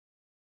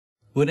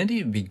Wouldn't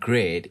it be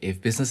great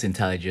if business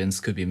intelligence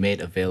could be made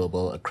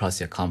available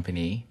across your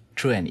company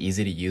through an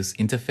easy-to-use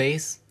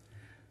interface?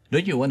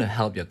 Don't you want to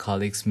help your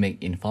colleagues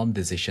make informed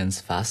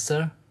decisions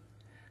faster?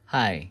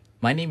 Hi,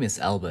 my name is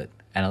Albert,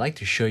 and I'd like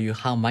to show you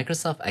how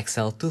Microsoft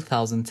Excel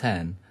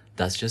 2010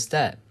 does just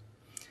that.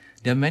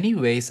 There are many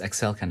ways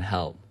Excel can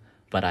help,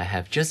 but I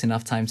have just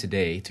enough time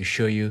today to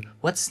show you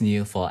what's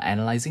new for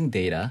analyzing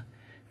data,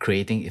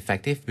 creating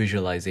effective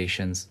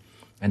visualizations,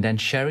 and then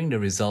sharing the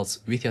results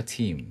with your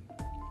team.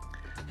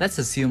 Let's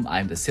assume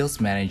I'm the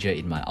sales manager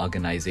in my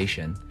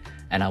organization,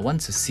 and I want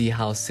to see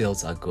how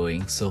sales are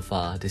going so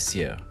far this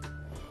year.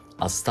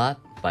 I'll start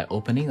by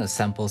opening a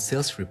sample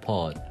sales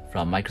report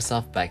from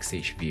Microsoft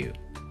Backstage View.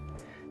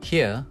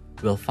 Here,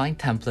 we'll find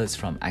templates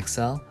from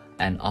Excel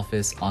and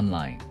Office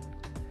Online.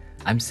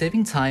 I'm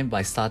saving time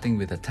by starting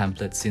with a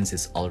template since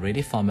it's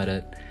already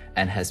formatted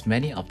and has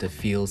many of the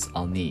fields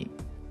I'll need.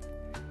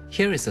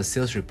 Here is a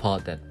sales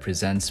report that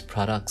presents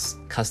products,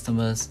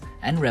 customers,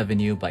 and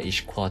revenue by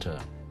each quarter.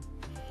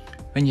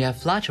 When you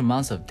have large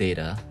amounts of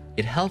data,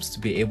 it helps to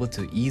be able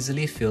to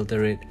easily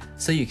filter it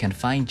so you can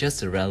find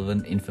just the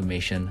relevant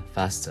information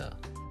faster.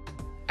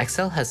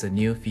 Excel has a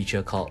new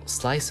feature called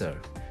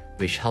Slicer,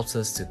 which helps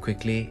us to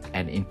quickly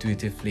and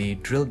intuitively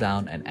drill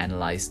down and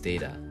analyze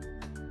data.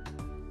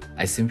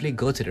 I simply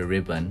go to the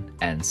ribbon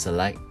and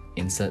select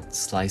Insert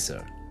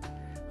Slicer.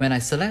 When I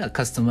select a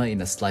customer in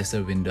the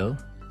Slicer window,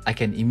 I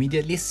can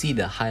immediately see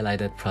the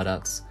highlighted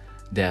products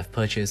they have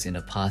purchased in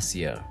the past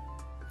year.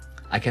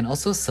 I can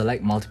also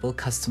select multiple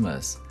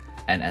customers,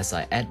 and as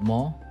I add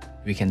more,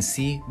 we can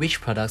see which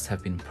products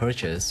have been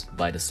purchased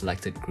by the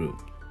selected group.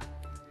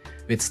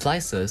 With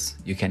slicers,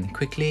 you can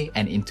quickly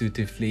and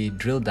intuitively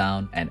drill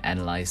down and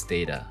analyze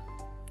data.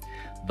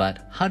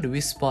 But how do we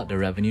spot the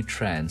revenue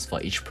trends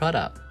for each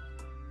product?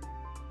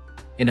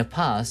 In the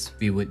past,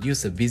 we would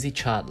use a busy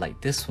chart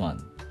like this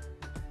one.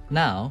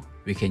 Now,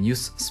 we can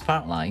use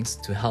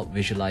sparklines to help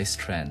visualize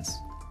trends.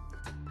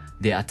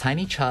 They are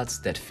tiny charts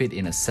that fit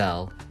in a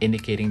cell,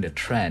 indicating the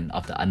trend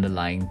of the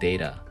underlying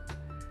data.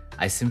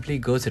 I simply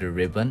go to the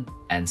ribbon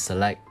and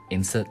select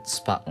Insert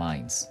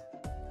Sparklines.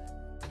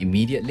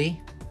 Immediately,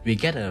 we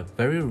get a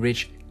very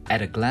rich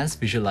at-a-glance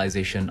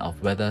visualization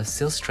of whether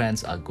sales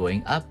trends are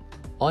going up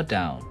or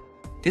down.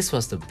 This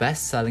was the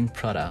best-selling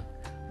product,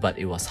 but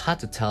it was hard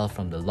to tell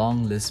from the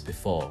long list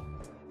before.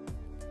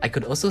 I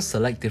could also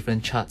select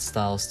different chart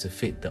styles to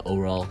fit the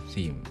overall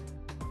theme.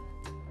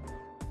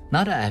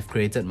 Now that I have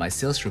created my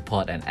sales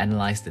report and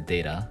analyzed the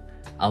data,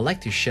 I'd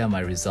like to share my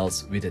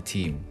results with the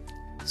team.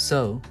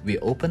 So we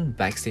open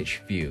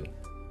Backstage View.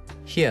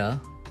 Here,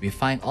 we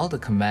find all the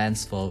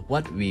commands for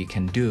what we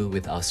can do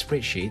with our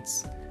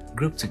spreadsheets,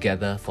 grouped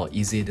together for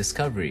easy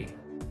discovery.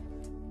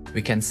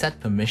 We can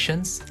set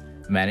permissions,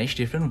 manage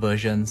different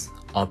versions,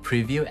 or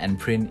preview and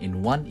print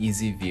in one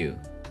easy view.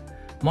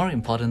 More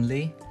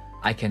importantly,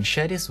 I can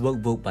share this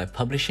workbook by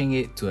publishing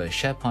it to a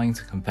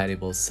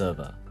SharePoint-compatible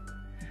server.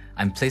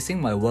 I'm placing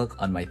my work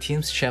on my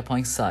team's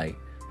SharePoint site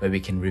where we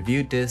can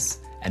review this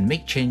and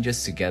make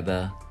changes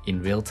together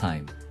in real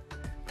time.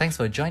 Thanks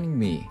for joining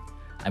me.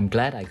 I'm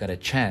glad I got a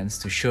chance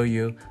to show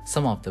you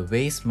some of the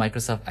ways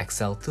Microsoft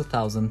Excel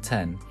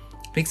 2010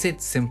 makes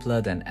it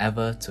simpler than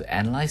ever to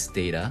analyze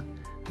data,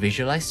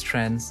 visualize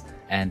trends,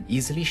 and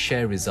easily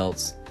share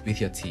results with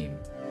your team.